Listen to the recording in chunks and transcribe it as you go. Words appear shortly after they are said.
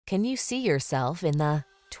Can you see yourself in the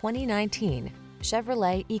 2019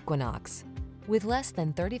 Chevrolet Equinox? With less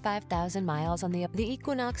than 35,000 miles on the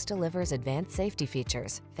Equinox delivers advanced safety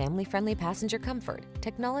features, family-friendly passenger comfort,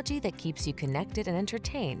 technology that keeps you connected and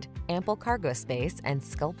entertained, ample cargo space, and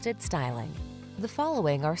sculpted styling. The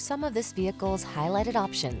following are some of this vehicle's highlighted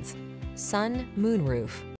options: sun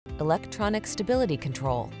moonroof, electronic stability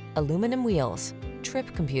control, aluminum wheels,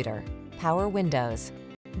 trip computer, power windows,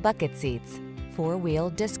 bucket seats, four-wheel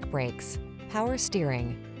disc brakes, power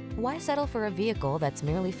steering. Why settle for a vehicle that's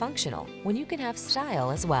merely functional when you can have style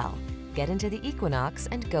as well? Get into the Equinox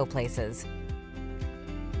and go places.